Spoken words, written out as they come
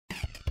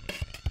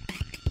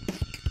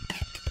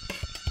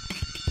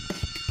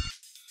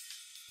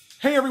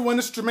Hey everyone,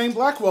 it's Jermaine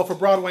Blackwell for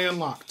Broadway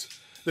Unlocked.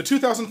 The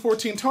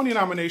 2014 Tony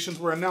nominations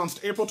were announced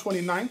April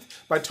 29th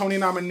by Tony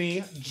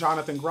nominee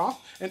Jonathan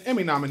Groff and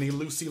Emmy nominee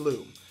Lucy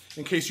Liu.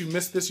 In case you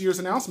missed this year's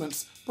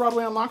announcements,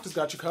 Broadway Unlocked has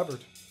got you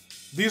covered.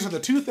 These are the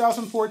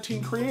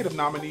 2014 creative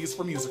nominees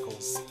for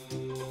musicals.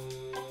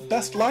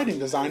 Best Lighting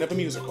Design of a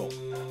Musical: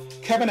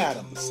 Kevin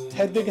Adams,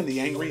 Hedwig and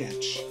the Angry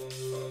Inch.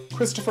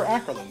 Christopher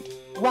Ackerland,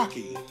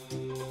 Rocky.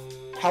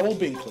 Howell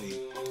Binkley,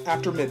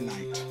 After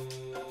Midnight.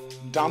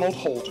 Donald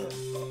Holder,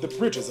 The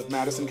Bridges of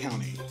Madison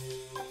County.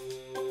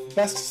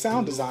 Best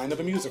Sound Design of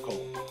a Musical: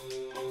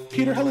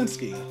 Peter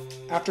Helinski,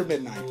 After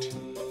Midnight.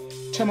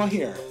 Tim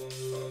O'Heir,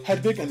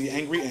 Hedwig and the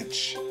Angry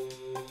Inch.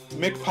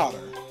 Mick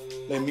Potter,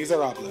 Les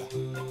Miserables.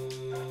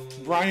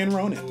 Brian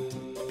Ronan,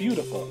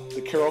 Beautiful,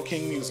 The Carole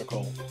King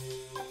Musical.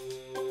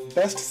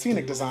 Best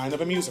Scenic Design of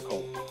a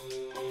Musical: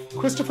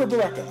 Christopher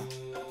Barreca,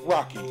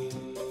 Rocky.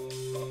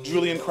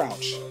 Julian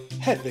Crouch,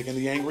 Hedwig and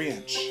the Angry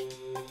Inch.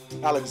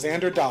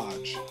 Alexander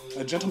Dodge,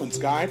 A Gentleman's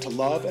Guide to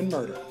Love and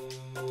Murder.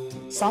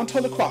 Santo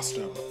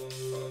Loquasto,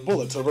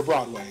 Bullets Over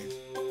Broadway.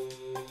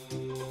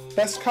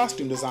 Best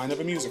Costume Design of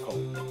a Musical: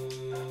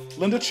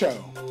 Linda Cho,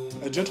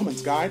 A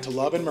Gentleman's Guide to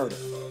Love and Murder.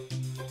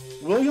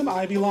 William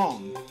Ivy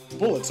Long,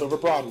 Bullets Over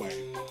Broadway.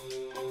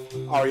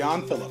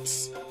 Ariane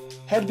Phillips,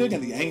 Hedwig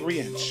and the Angry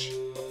Inch.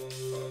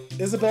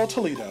 Isabel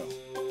Toledo,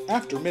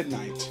 After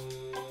Midnight.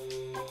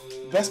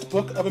 Best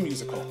Book of a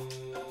Musical: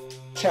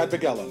 Chad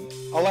Bigellen,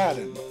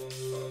 Aladdin.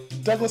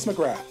 Douglas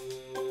McGrath,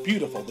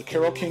 Beautiful, The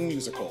Carole King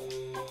Musical.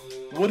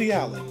 Woody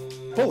Allen,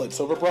 Bullets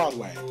Over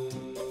Broadway.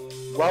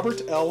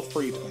 Robert L.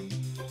 Friedman,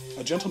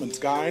 A Gentleman's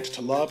Guide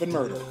to Love and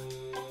Murder.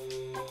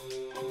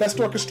 Best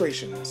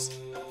Orchestrations: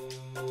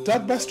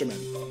 Doug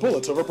Besterman,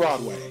 Bullets Over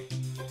Broadway.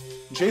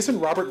 Jason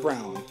Robert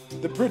Brown,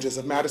 The Bridges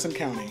of Madison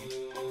County.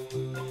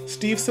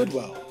 Steve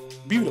Sidwell,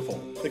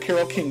 Beautiful, The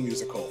Carole King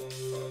Musical.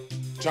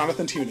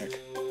 Jonathan Tunick,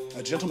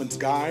 A Gentleman's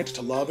Guide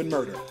to Love and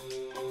Murder.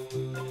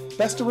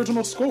 Best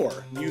Original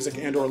Score, Music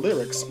and/or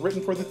Lyrics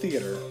written for the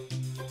theater: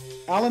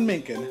 Alan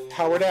Menken,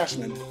 Howard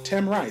Ashman,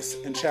 Tim Rice,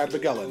 and Chad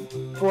Bigellen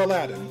for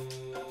Aladdin.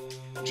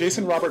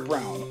 Jason Robert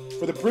Brown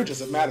for The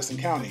Bridges of Madison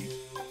County.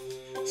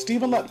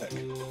 Stephen Lutvick,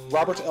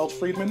 Robert L.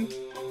 Friedman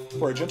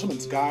for A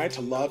Gentleman's Guide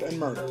to Love and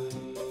Murder.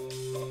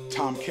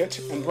 Tom Kitt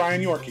and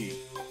Brian Yorkey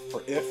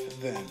for If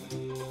Then.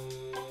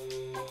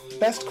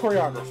 Best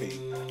Choreography: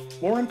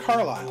 Lauren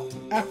Carlisle,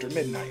 After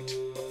Midnight.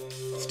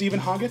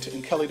 Stephen Hoggett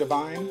and Kelly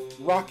Devine,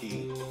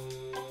 Rocky.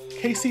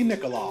 Casey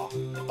Nicholaw,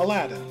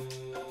 Aladdin.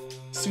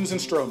 Susan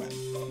Stroman,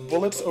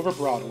 Bullets Over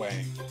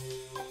Broadway.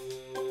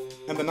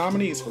 And the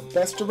nominees for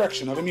Best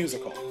Direction of a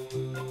Musical: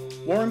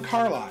 Lauren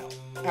Carlisle,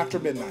 After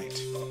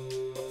Midnight.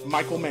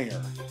 Michael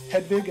Mayer,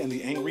 Hedwig and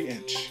the Angry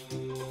Inch.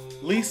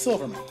 Lee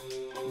Silverman,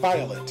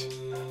 Violet.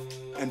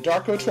 And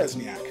Darko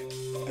Tresniak,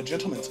 A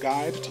Gentleman's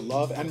Guide to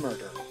Love and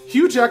Murder.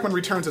 Hugh Jackman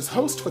returns as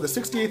host for the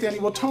 68th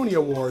Annual Tony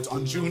Awards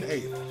on June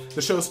 8th.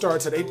 The show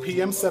starts at 8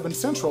 p.m. 7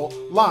 Central,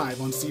 live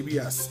on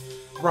CBS.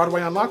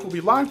 Broadway Unlocked will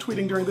be live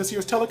tweeting during this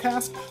year's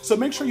telecast, so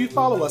make sure you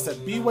follow us at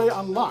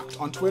BWayUnlocked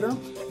on Twitter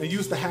and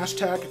use the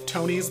hashtag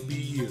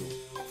TonysBU.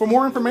 For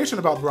more information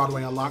about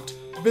Broadway Unlocked,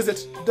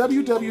 visit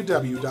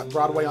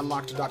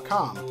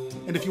www.broadwayunlocked.com.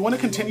 And if you want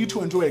to continue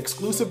to enjoy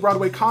exclusive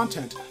Broadway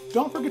content,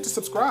 don't forget to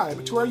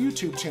subscribe to our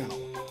YouTube channel.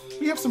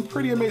 We have some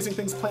pretty amazing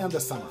things planned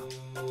this summer.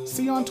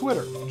 See you on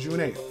Twitter, June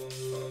 8th.